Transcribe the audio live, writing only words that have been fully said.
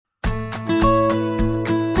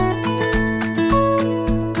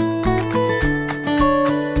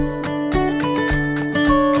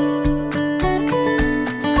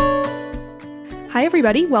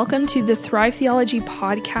everybody. Welcome to the Thrive Theology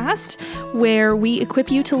podcast, where we equip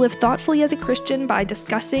you to live thoughtfully as a Christian by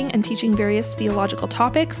discussing and teaching various theological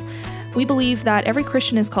topics. We believe that every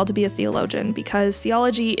Christian is called to be a theologian because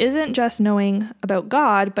theology isn't just knowing about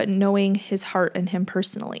God, but knowing his heart and him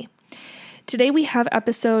personally. Today we have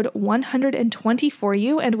episode 120 for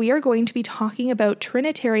you, and we are going to be talking about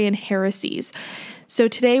Trinitarian heresies. So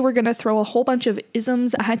today we're going to throw a whole bunch of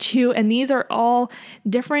isms at you, and these are all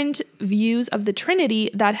different views of the Trinity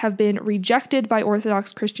that have been rejected by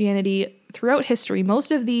Orthodox Christianity throughout history.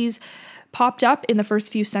 Most of these popped up in the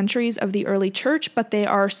first few centuries of the early church, but they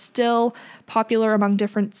are still popular among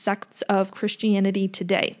different sects of Christianity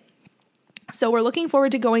today. So we're looking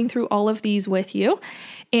forward to going through all of these with you.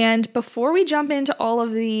 And before we jump into all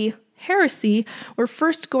of the heresy, we're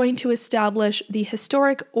first going to establish the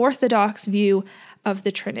historic Orthodox view of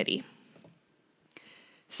the Trinity.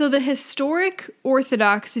 So the historic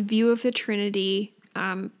Orthodox view of the Trinity,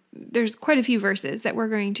 there's quite a few verses that we're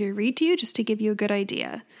going to read to you just to give you a good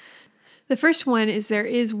idea. The first one is there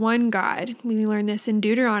is one God. We learn this in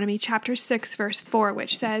Deuteronomy chapter 6, verse 4,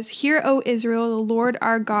 which says, "Hear, O Israel, the Lord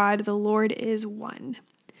our God, the Lord is one."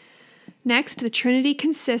 Next, the Trinity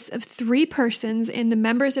consists of three persons, and the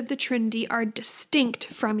members of the Trinity are distinct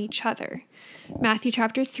from each other. Matthew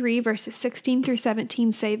chapter 3, verses 16 through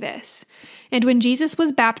 17 say this, "And when Jesus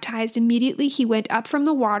was baptized, immediately he went up from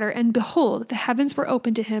the water, and behold, the heavens were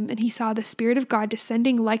opened to him, and he saw the Spirit of God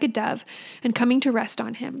descending like a dove and coming to rest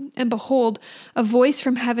on him. And behold, a voice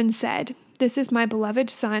from heaven said, 'This is my beloved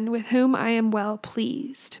Son, with whom I am well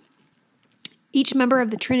pleased.'" Each member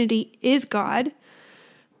of the Trinity is God.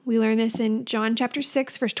 We learn this in John chapter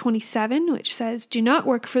 6, verse 27, which says, "Do not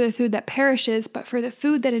work for the food that perishes, but for the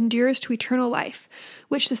food that endures to eternal life,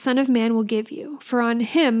 which the Son of Man will give you. For on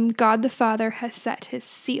him God the Father has set his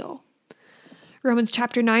seal." Romans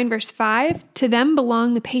chapter 9, verse 5, "To them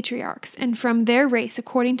belong the patriarchs, and from their race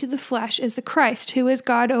according to the flesh is the Christ, who is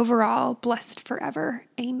God over all, blessed forever.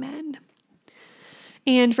 Amen."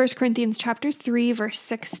 And 1 Corinthians chapter 3, verse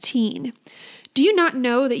 16, "Do you not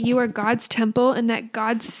know that you are God's temple and that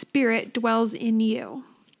God's Spirit dwells in you?"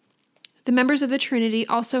 The members of the Trinity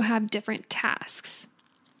also have different tasks.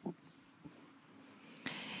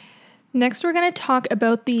 Next, we're going to talk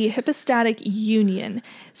about the hypostatic union.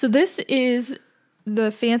 So this is the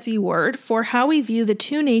fancy word for how we view the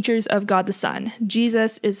two natures of God the Son.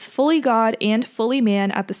 Jesus is fully God and fully man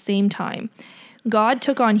at the same time. God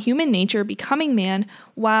took on human nature, becoming man,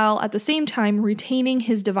 while at the same time retaining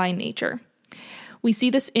his divine nature. We see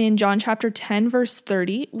this in John chapter 10, verse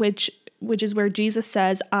 30, which is where Jesus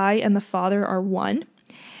says, "I and the Father are one."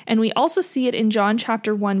 And we also see it in John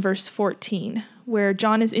chapter 1, verse 14, where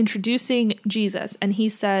John is introducing Jesus, and he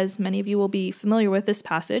says, many of you will be familiar with this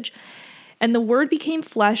passage, "And the Word became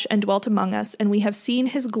flesh and dwelt among us, and we have seen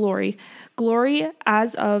his glory, glory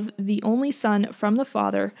as of the only Son from the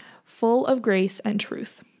Father, full of grace and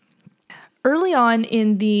truth." Early on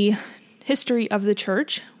in the history of the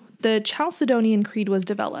church, the Chalcedonian Creed was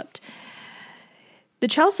developed. The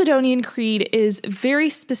Chalcedonian Creed is very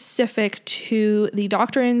specific to the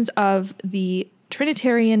doctrines of the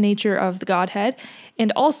Trinitarian nature of the Godhead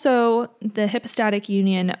and also the hypostatic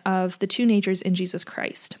union of the two natures in Jesus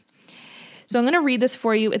Christ. So I'm going to read this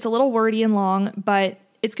for you. It's a little wordy and long, but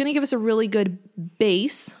it's going to give us a really good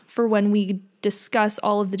base for when we discuss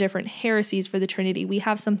all of the different heresies for the Trinity. We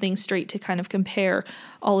have something straight to kind of compare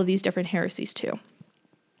all of these different heresies to.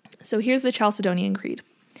 So here's the Chalcedonian Creed.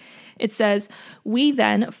 It says, "We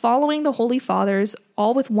then, following the Holy Fathers,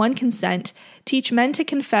 all with one consent, teach men to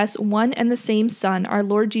confess one and the same Son, our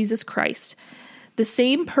Lord Jesus Christ, the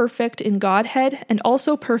same perfect in Godhead and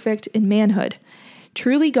also perfect in manhood,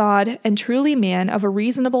 truly God and truly man of a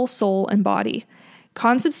reasonable soul and body,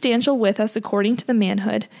 consubstantial with us according to the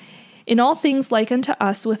manhood, in all things like unto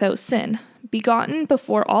us without sin, begotten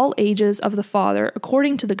before all ages of the Father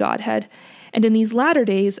according to the Godhead, and in these latter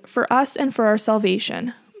days for us and for our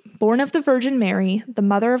salvation, born of the Virgin Mary, the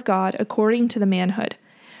Mother of God, according to the manhood.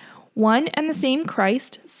 One and the same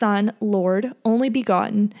Christ, Son, Lord, only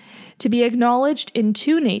begotten, to be acknowledged in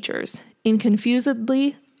two natures,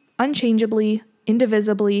 inconfusedly, unchangeably,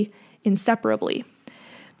 indivisibly, inseparably.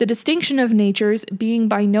 The distinction of natures being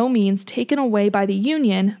by no means taken away by the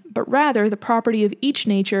union, but rather the property of each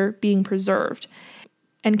nature being preserved,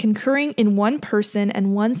 and concurring in one person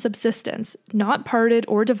and one subsistence, not parted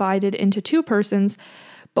or divided into two persons,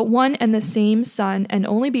 but one and the same Son and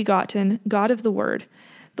only begotten, God of the Word,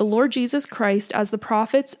 the Lord Jesus Christ, as the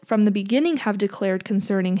prophets from the beginning have declared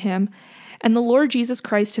concerning him, and the Lord Jesus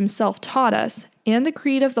Christ himself taught us, and the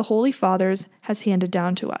creed of the Holy Fathers has handed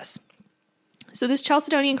down to us." So this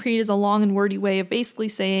Chalcedonian Creed is a long and wordy way of basically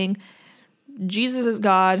saying Jesus is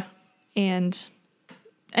God, and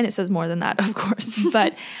it says more than that, of course.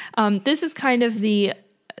 But this is kind of the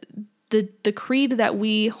creed that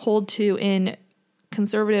we hold to in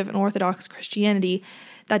conservative and Orthodox Christianity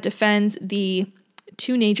that defends the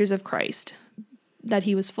two natures of Christ, that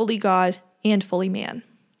he was fully God and fully man.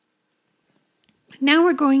 Now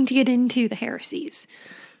we're going to get into the heresies.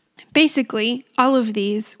 Basically, all of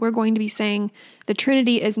these, we're going to be saying the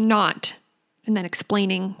Trinity is not, and then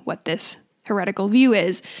explaining what this heretical view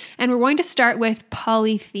is. And we're going to start with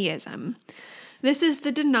polytheism. This is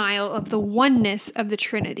the denial of the oneness of the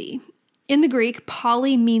Trinity. In the Greek,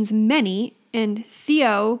 poly means many, and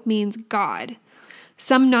theo means God.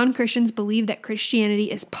 Some non-Christians believe that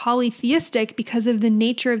Christianity is polytheistic because of the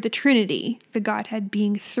nature of the Trinity, the Godhead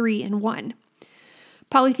being three in one.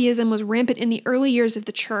 Polytheism was rampant in the early years of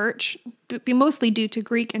the church, but mostly due to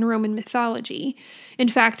Greek and Roman mythology. In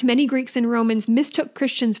fact, many Greeks and Romans mistook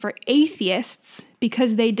Christians for atheists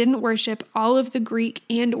because they didn't worship all of the Greek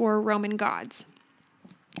and or Roman gods.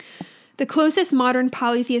 The closest modern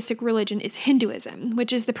polytheistic religion is Hinduism,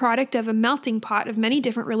 which is the product of a melting pot of many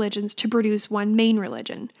different religions to produce one main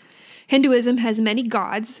religion. Hinduism has many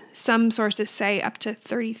gods. Some sources say up to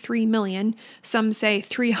 33 million. Some say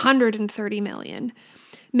 330 million.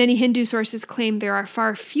 Many Hindu sources claim there are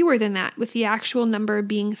far fewer than that, with the actual number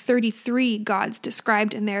being 33 gods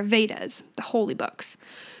described in their Vedas, the holy books.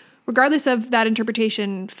 Regardless of that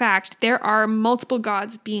interpretation fact, there are multiple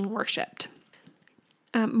gods being worshipped.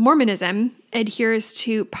 Mormonism adheres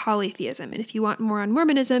to polytheism, and if you want more on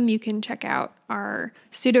Mormonism, you can check out our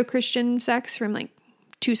pseudo-Christian sects from like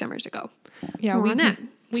 2 summers ago. Yeah,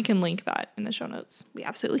 we can link that in the show notes. We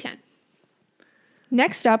absolutely can.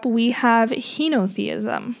 Next up, we have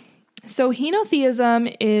henotheism. So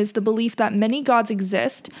henotheism is the belief that many gods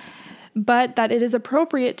exist, but that it is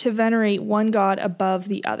appropriate to venerate one god above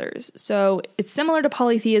the others. So it's similar to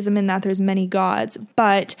polytheism in that there's many gods,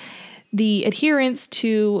 but the adherents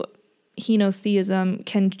to henotheism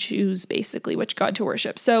can choose basically which god to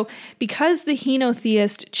worship. So because the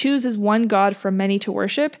henotheist chooses one god from many to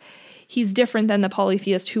worship, he's different than the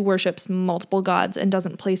polytheist who worships multiple gods and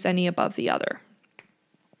doesn't place any above the other.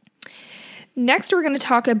 Next, we're going to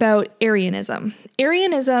talk about Arianism.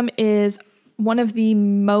 Arianism is one of the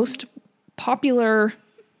most popular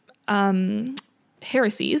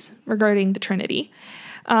heresies regarding the Trinity.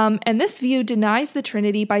 And this view denies the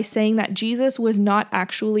Trinity by saying that Jesus was not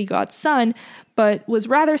actually God's son, but was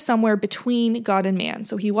rather somewhere between God and man.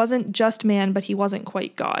 So he wasn't just man, but he wasn't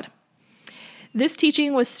quite God. This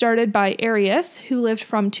teaching was started by Arius, who lived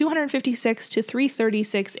from 256 to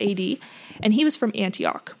 336 AD, and he was from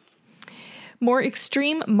Antioch. More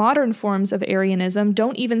extreme modern forms of Arianism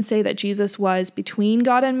don't even say that Jesus was between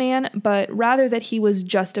God and man, but rather that he was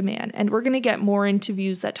just a man. And we're going to get more into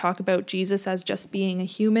views that talk about Jesus as just being a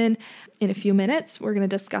human in a few minutes. We're going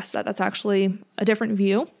to discuss that. That's actually a different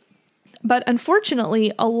view. But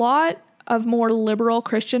unfortunately, a lot of more liberal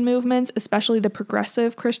Christian movements, especially the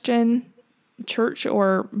progressive Christian church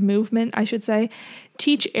or movement, I should say,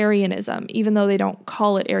 teach Arianism, even though they don't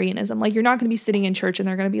call it Arianism. Like, you're not going to be sitting in church and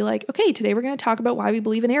they're going to be like, okay, today we're going to talk about why we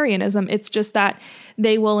believe in Arianism. It's just that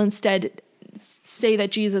they will instead say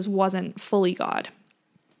that Jesus wasn't fully God.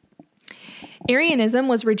 Arianism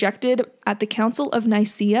was rejected at the Council of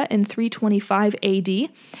Nicaea in 325 AD.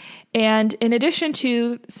 And in addition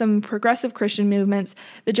to some progressive Christian movements,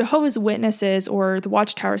 the Jehovah's Witnesses, or the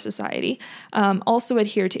Watchtower Society, also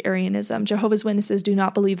adhere to Arianism. Jehovah's Witnesses do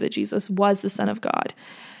not believe that Jesus was the Son of God.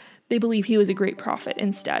 They believe he was a great prophet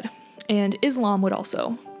instead. And Islam would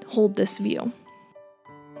also hold this view.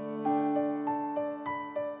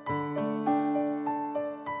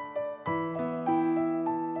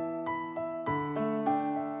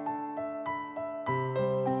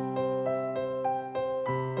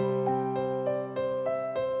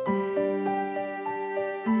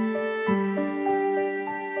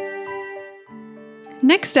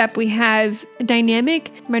 Next up, we have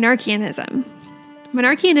dynamic monarchianism.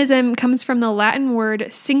 Monarchianism comes from the Latin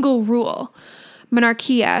word single rule.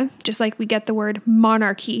 Monarchia, just like we get the word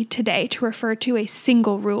monarchy today to refer to a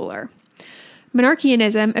single ruler.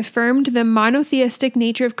 Monarchianism affirmed the monotheistic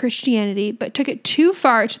nature of Christianity, but took it too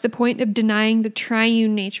far to the point of denying the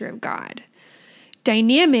triune nature of God.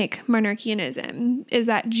 Dynamic monarchianism is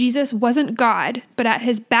that Jesus wasn't God, but at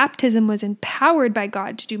his baptism was empowered by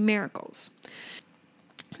God to do miracles.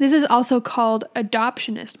 This is also called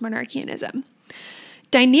adoptionist monarchianism.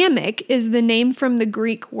 Dynamic is the name from the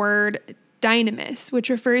Greek word dynamis, which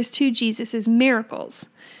refers to Jesus' miracles.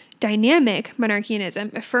 Dynamic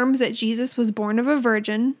monarchianism affirms that Jesus was born of a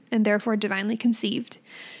virgin and therefore divinely conceived.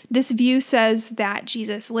 This view says that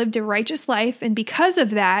Jesus lived a righteous life and because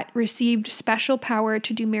of that received special power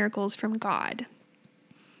to do miracles from God.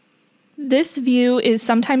 This view is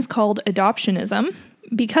sometimes called adoptionism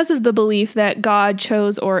because of the belief that God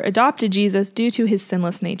chose or adopted Jesus due to his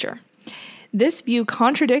sinless nature. This view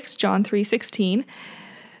contradicts John 3:16,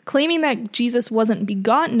 claiming that Jesus wasn't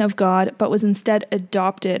begotten of God, but was instead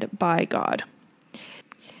adopted by God.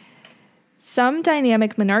 Some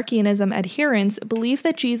dynamic monarchianism adherents believe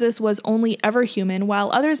that Jesus was only ever human,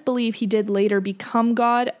 while others believe he did later become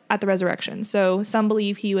God at the resurrection. So some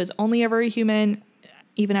believe he was only ever a human,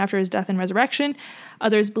 even after his death and resurrection.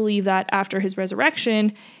 Others believe that after his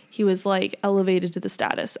resurrection, he was elevated to the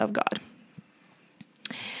status of God.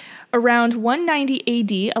 Around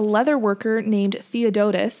 190 AD, a leather worker named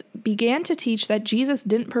Theodotus began to teach that Jesus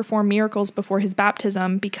didn't perform miracles before his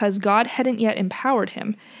baptism because God hadn't yet empowered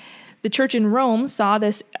him. The church in Rome saw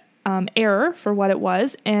this error for what it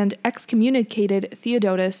was and excommunicated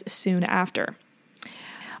Theodotus soon after.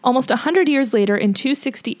 Almost 100 years later, in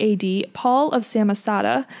 260 AD, Paul of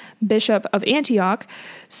Samosata, bishop of Antioch,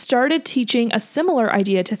 started teaching a similar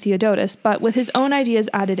idea to Theodotus, but with his own ideas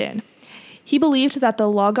added in. He believed that the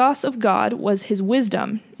Logos of God was his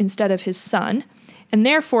wisdom instead of his son, and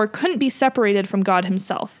therefore couldn't be separated from God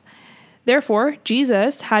himself. Therefore,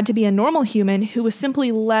 Jesus had to be a normal human who was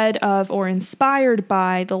simply led of or inspired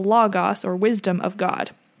by the Logos or wisdom of God.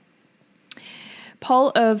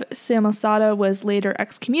 Paul of Samosata was later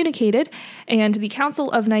excommunicated, and the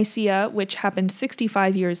Council of Nicaea, which happened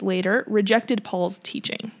 65 years later, rejected Paul's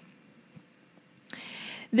teaching.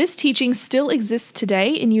 This teaching still exists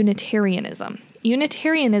today in Unitarianism.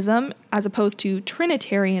 Unitarianism, as opposed to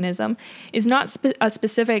Trinitarianism, is not a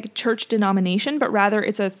specific church denomination, but rather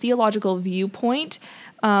it's a theological viewpoint,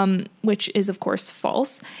 which is, of course,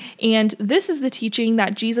 false. And this is the teaching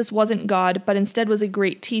that Jesus wasn't God, but instead was a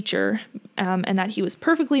great teacher, and that he was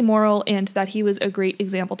perfectly moral, and that he was a great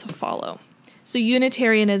example to follow. So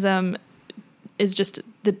Unitarianism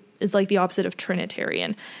is like the opposite of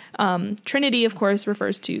Trinitarian. Trinity, of course,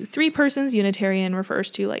 refers to three persons. Unitarian refers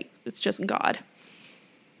to it's just God.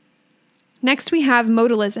 Next, we have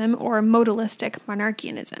modalism or modalistic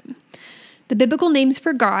monarchianism. The biblical names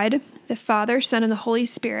for God, the Father, Son, and the Holy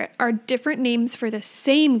Spirit, are different names for the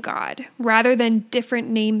same God, rather than different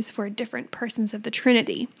names for different persons of the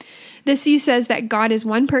Trinity. This view says that God is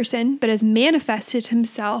one person, but has manifested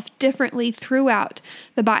himself differently throughout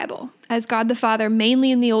the Bible, as God the Father mainly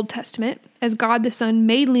in the Old Testament, as God the Son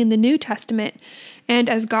mainly in the New Testament, and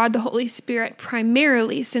as God the Holy Spirit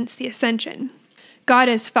primarily since the Ascension. God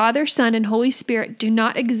as Father, Son, and Holy Spirit do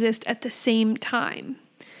not exist at the same time.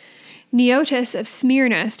 Neotis of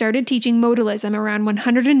Smyrna started teaching modalism around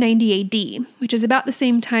 190 AD, which is about the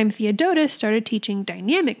same time Theodotus started teaching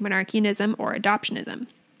dynamic monarchianism or adoptionism.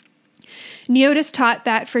 Neotis taught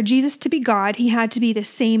that for Jesus to be God, he had to be the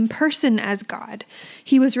same person as God.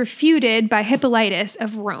 He was refuted by Hippolytus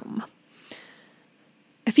of Rome.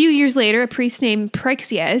 A few years later, a priest named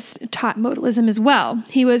Praxeas taught modalism as well.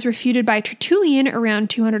 He was refuted by Tertullian around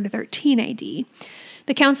 213 AD.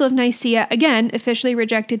 The Council of Nicaea, again, officially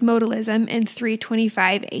rejected modalism in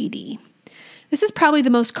 325 AD. This is probably the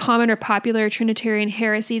most common or popular Trinitarian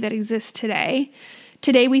heresy that exists today.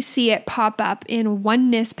 Today we see it pop up in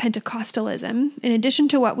Oneness Pentecostalism. In addition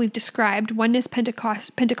to what we've described, Oneness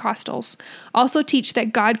Pentecostals also teach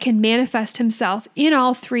that God can manifest himself in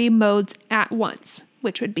all three modes at once,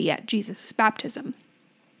 which would be at Jesus' baptism.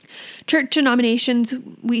 Church denominations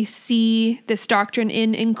we see this doctrine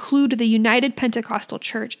in include the United Pentecostal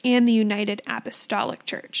Church and the United Apostolic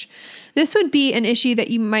Church. This would be an issue that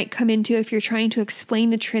you might come into if you're trying to explain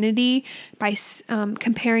the Trinity by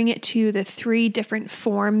comparing it to the three different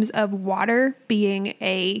forms of water, being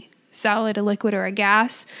a solid, a liquid, or a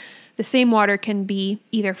gas. The same water can be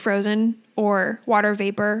either frozen or water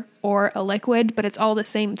vapor or a liquid, but it's all the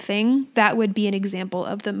same thing. That would be an example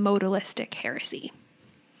of the modalistic heresy.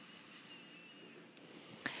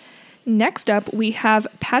 Next up, we have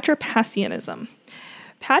Patripassianism.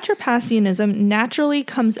 Patripassianism naturally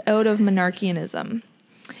comes out of monarchianism.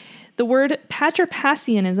 The word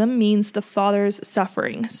Patripassianism means the Father's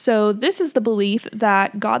suffering. So this is the belief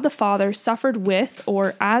that God the Father suffered with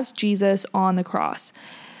or as Jesus on the cross.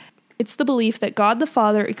 It's the belief that God the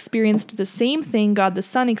Father experienced the same thing God the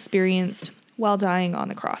Son experienced while dying on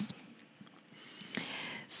the cross.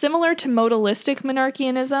 Similar to modalistic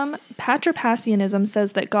monarchianism, Patripassianism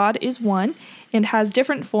says that God is one and has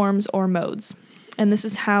different forms or modes. And this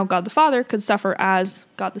is how God the Father could suffer as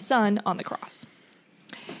God the Son on the cross.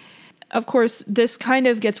 Of course, this kind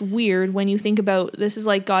of gets weird when you think about this is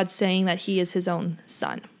like God saying that he is his own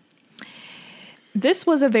son. This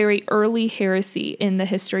was a very early heresy in the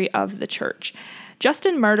history of the church.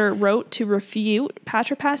 Justin Martyr wrote to refute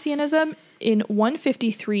Patripassianism in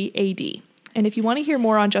 153 AD. And if you want to hear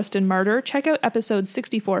more on Justin Martyr, check out episode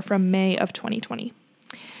 64 from May of 2020.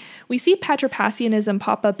 We see Patripassianism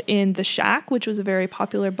pop up in The Shack, which was a very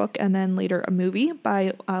popular book and then later a movie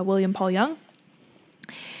by William Paul Young.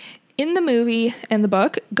 In the movie and the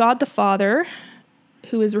book, God the Father,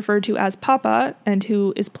 who is referred to as Papa and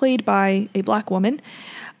who is played by a black woman,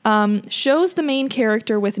 shows the main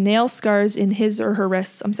character with nail scars in his or her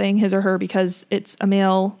wrists. I'm saying his or her because it's a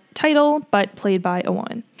male title, but played by a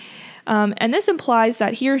woman. And this implies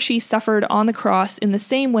that he or she suffered on the cross in the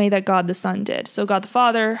same way that God the Son did. So God the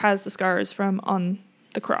Father has the scars from on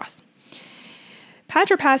the cross.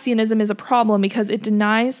 Patripassianism is a problem because it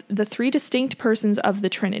denies the three distinct persons of the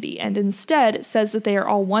Trinity and instead says that they are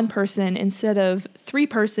all one person instead of three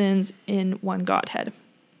persons in one Godhead.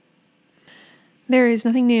 There is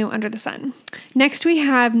nothing new under the sun. Next, we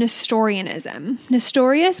have Nestorianism.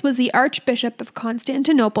 Nestorius was the Archbishop of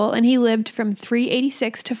Constantinople, and he lived from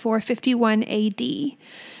 386 to 451 AD.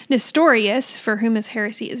 Nestorius, for whom his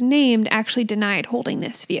heresy is named, actually denied holding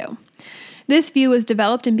this view. This view was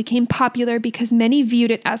developed and became popular because many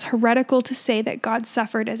viewed it as heretical to say that God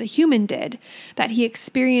suffered as a human did, that he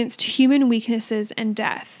experienced human weaknesses and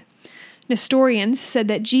death. Nestorians said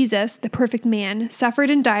that Jesus, the perfect man, suffered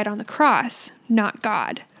and died on the cross, not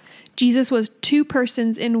God. Jesus was two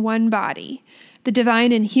persons in one body. The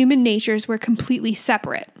divine and human natures were completely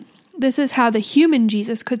separate. This is how the human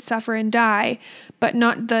Jesus could suffer and die, but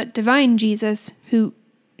not the divine Jesus who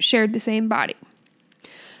shared the same body.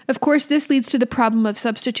 Of course, this leads to the problem of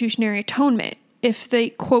substitutionary atonement. If the,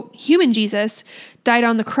 quote, human Jesus died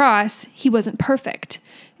on the cross, he wasn't perfect.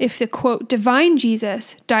 If the, quote, divine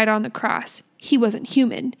Jesus died on the cross, he wasn't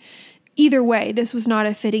human. Either way, this was not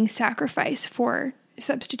a fitting sacrifice for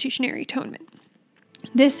substitutionary atonement.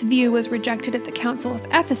 This view was rejected at the Council of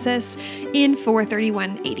Ephesus in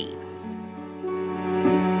 431 AD.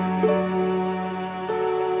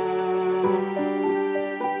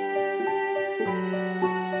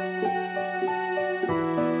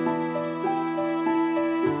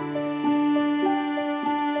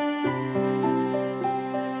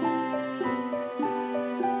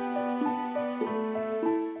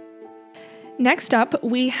 Next up,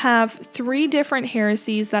 we have three different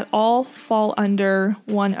heresies that all fall under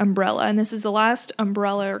one umbrella. And this is the last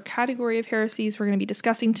umbrella or category of heresies we're going to be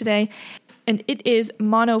discussing today. And it is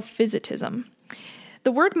monophysitism.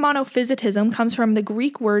 The word monophysitism comes from the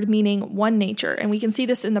Greek word meaning one nature. And we can see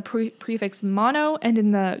this in the prefix mono and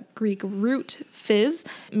in the Greek root phys,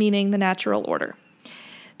 meaning the natural order.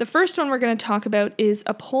 The first one we're going to talk about is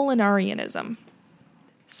Apollinarianism.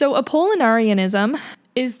 So Apollinarianism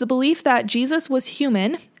is the belief that Jesus was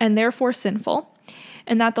human and therefore sinful,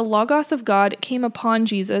 and that the Logos of God came upon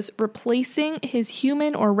Jesus, replacing his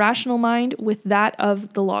human or rational mind with that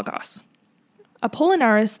of the Logos.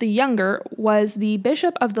 Apollinaris the Younger was the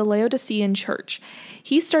bishop of the Laodicean church.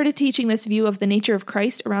 He started teaching this view of the nature of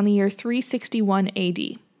Christ around the year 361 AD.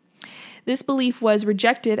 This belief was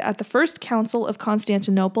rejected at the First Council of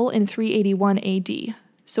Constantinople in 381 AD,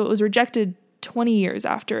 so it was rejected 20 years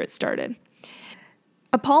after it started.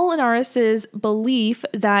 Apollinaris' belief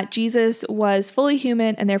that Jesus was fully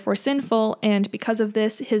human and therefore sinful, and because of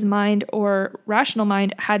this, his mind or rational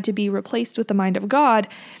mind had to be replaced with the mind of God,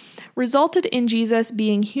 resulted in Jesus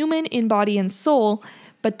being human in body and soul,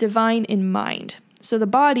 but divine in mind. So the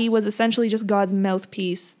body was essentially just God's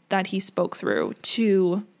mouthpiece that he spoke through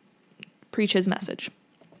to preach his message.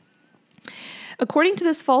 According to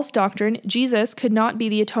this false doctrine, Jesus could not be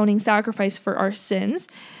the atoning sacrifice for our sins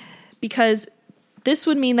because this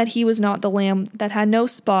would mean that he was not the lamb that had no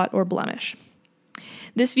spot or blemish.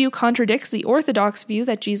 This view contradicts the Orthodox view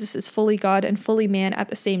that Jesus is fully God and fully man at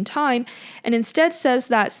the same time, and instead says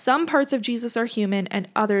that some parts of Jesus are human and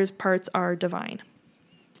others parts are divine.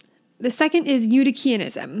 The second is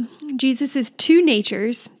Eutychianism. Jesus' two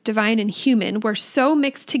natures, divine and human, were so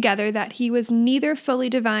mixed together that he was neither fully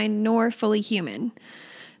divine nor fully human.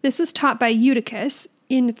 This was taught by Eutychus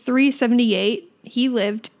in 378. He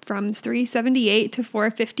lived from 378 to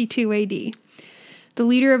 452 AD, the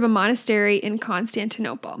leader of a monastery in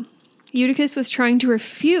Constantinople. Eutychus was trying to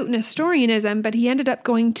refute Nestorianism, but he ended up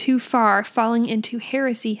going too far, falling into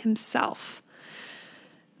heresy himself.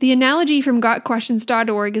 The analogy from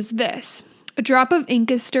gotquestions.org is this. A drop of ink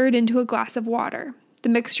is stirred into a glass of water. The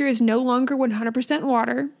mixture is no longer 100%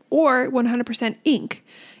 water or 100% ink.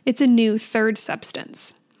 It's a new third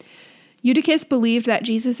substance. Eutychus believed that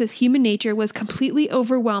Jesus' human nature was completely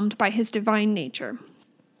overwhelmed by his divine nature.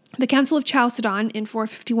 The Council of Chalcedon in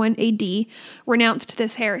 451 AD renounced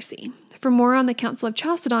this heresy. For more on the Council of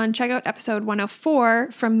Chalcedon, check out episode 104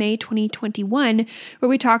 from May 2021, where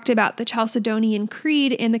we talked about the Chalcedonian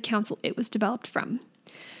Creed and the council it was developed from.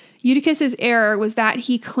 Eutychus' error was that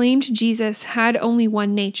he claimed Jesus had only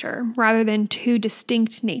one nature, rather than two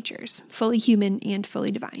distinct natures, fully human and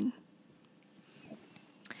fully divine.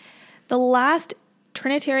 The last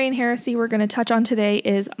Trinitarian heresy we're going to touch on today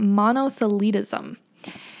is monothelitism.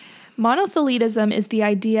 Monothelitism is the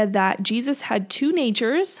idea that Jesus had two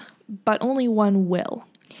natures, but only one will.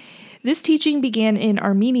 This teaching began in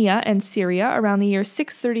Armenia and Syria around the year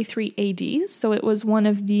 633 AD, so it was one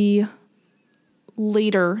of the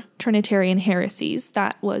later Trinitarian heresies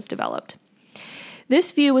that was developed.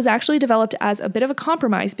 This view was actually developed as a bit of a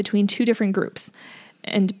compromise between two different groups,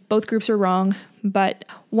 and both groups were wrong, but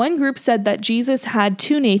one group said that Jesus had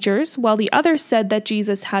two natures, while the other said that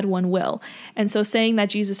Jesus had one will. And so saying that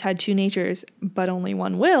Jesus had two natures, but only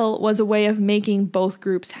one will, was a way of making both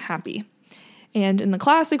groups happy. And in the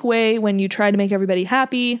classic way, when you try to make everybody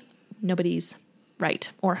happy, nobody's right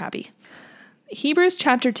or happy. Hebrews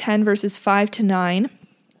chapter 10, verses 5 to 9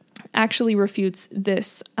 actually refutes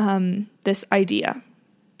this idea.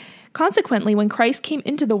 Consequently, when Christ came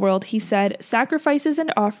into the world, he said, "Sacrifices and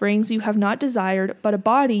offerings you have not desired, but a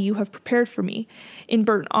body you have prepared for me. In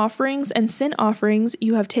burnt offerings and sin offerings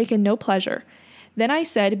you have taken no pleasure. Then I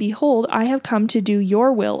said, Behold, I have come to do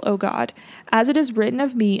your will, O God, as it is written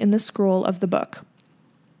of me in the scroll of the book."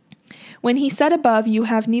 When he said above, "You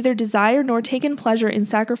have neither desired nor taken pleasure in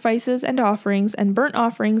sacrifices and offerings and burnt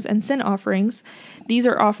offerings and sin offerings, these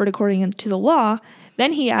are offered according to the law,"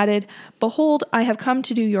 then he added, "Behold, I have come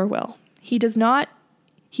to do your will." He does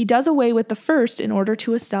away with the first in order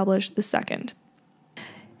to establish the second.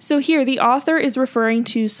 So here, the author is referring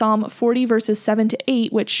to Psalm 40, verses 7 to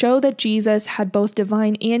 8, which show that Jesus had both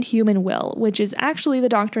divine and human will, which is actually the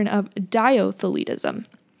doctrine of diothelitism.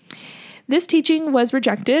 This teaching was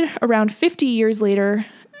rejected around 50 years later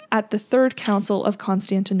at the Third Council of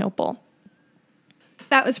Constantinople.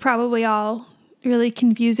 That was probably all really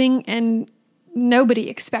confusing, and nobody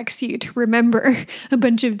expects you to remember a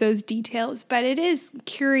bunch of those details, but it is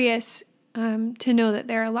curious to know that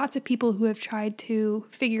there are lots of people who have tried to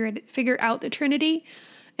figure out the Trinity,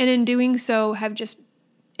 and in doing so have just,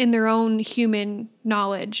 in their own human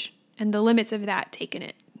knowledge and the limits of that, taken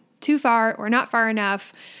it too far or not far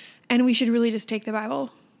enough, and we should really just take the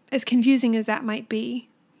Bible, as confusing as that might be.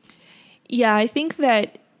 Yeah, I think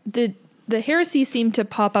that the heresies seem to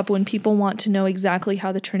pop up when people want to know exactly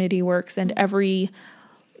how the Trinity works and every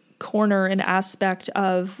corner and aspect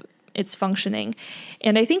of its functioning.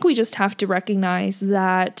 And I think we just have to recognize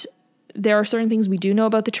that there are certain things we do know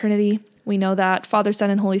about the Trinity. We know that Father, Son,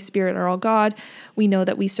 and Holy Spirit are all God. We know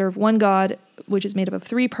that we serve one God, which is made up of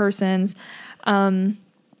three persons.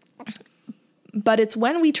 But it's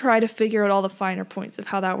when we try to figure out all the finer points of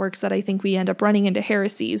how that works that I think we end up running into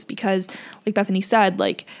heresies, because, like Bethany said,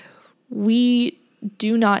 we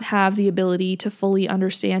do not have the ability to fully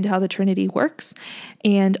understand how the Trinity works.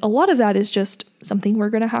 And a lot of that is just something we're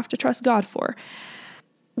going to have to trust God for.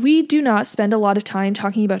 We do not spend a lot of time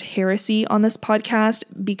talking about heresy on this podcast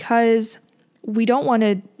because we don't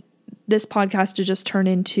want this podcast to just turn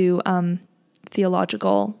into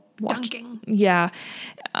theological Dunking. Yeah.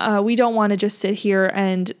 We don't want to just sit here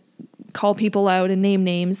and call people out and name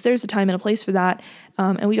names. There's a time and a place for that.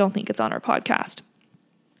 And we don't think it's on our podcast.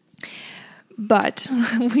 But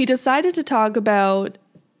we decided to talk about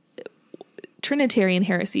Trinitarian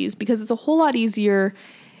heresies because it's a whole lot easier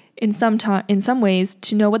in some ways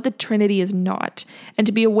to know what the Trinity is not, and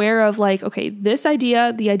to be aware of this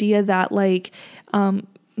idea, the idea that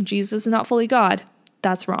Jesus is not fully God,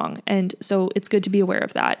 that's wrong. And so it's good to be aware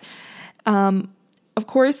of that. Of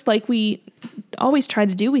course, like we always try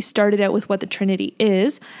to do, we started out with what the Trinity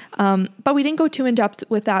is, but we didn't go too in depth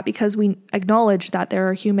with that because we acknowledge that there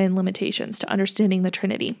are human limitations to understanding the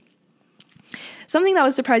Trinity. Something that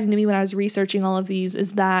was surprising to me when I was researching all of these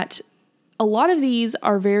is that a lot of these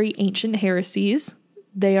are very ancient heresies.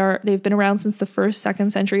 They've been around since the 1st,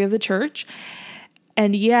 2nd century of the church,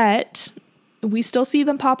 and yet we still see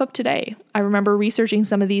them pop up today. I remember researching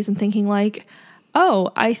some of these and thinking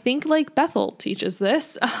I think Bethel teaches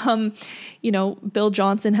this. Bill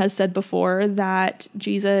Johnson has said before that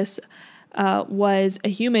Jesus was a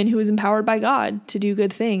human who was empowered by God to do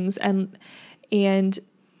good things, and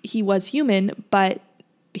he was human, but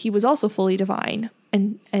he was also fully divine,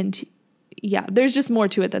 and yeah, there's just more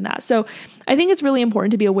to it than that. So I think it's really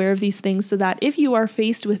important to be aware of these things so that if you are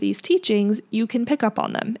faced with these teachings, you can pick up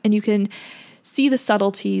on them and you can see the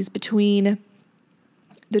subtleties between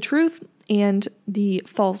the truth and the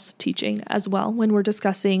false teaching as well when we're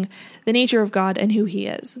discussing the nature of God and who he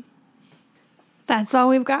is. That's all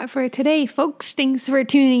we've got for today, folks. Thanks for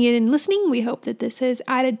tuning in and listening. We hope that this has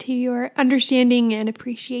added to your understanding and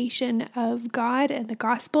appreciation of God and the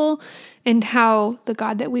gospel and how the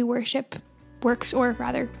God that we worship works, or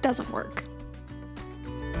rather doesn't work.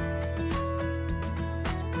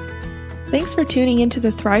 Thanks for tuning into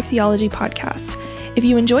the Thrive Theology podcast. If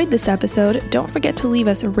you enjoyed this episode, don't forget to leave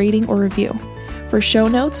us a rating or review. For show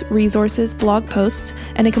notes, resources, blog posts,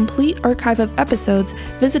 and a complete archive of episodes,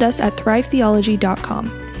 visit us at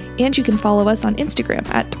thrivetheology.com. And you can follow us on Instagram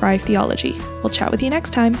at Thrive Theology. We'll chat with you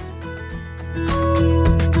next time.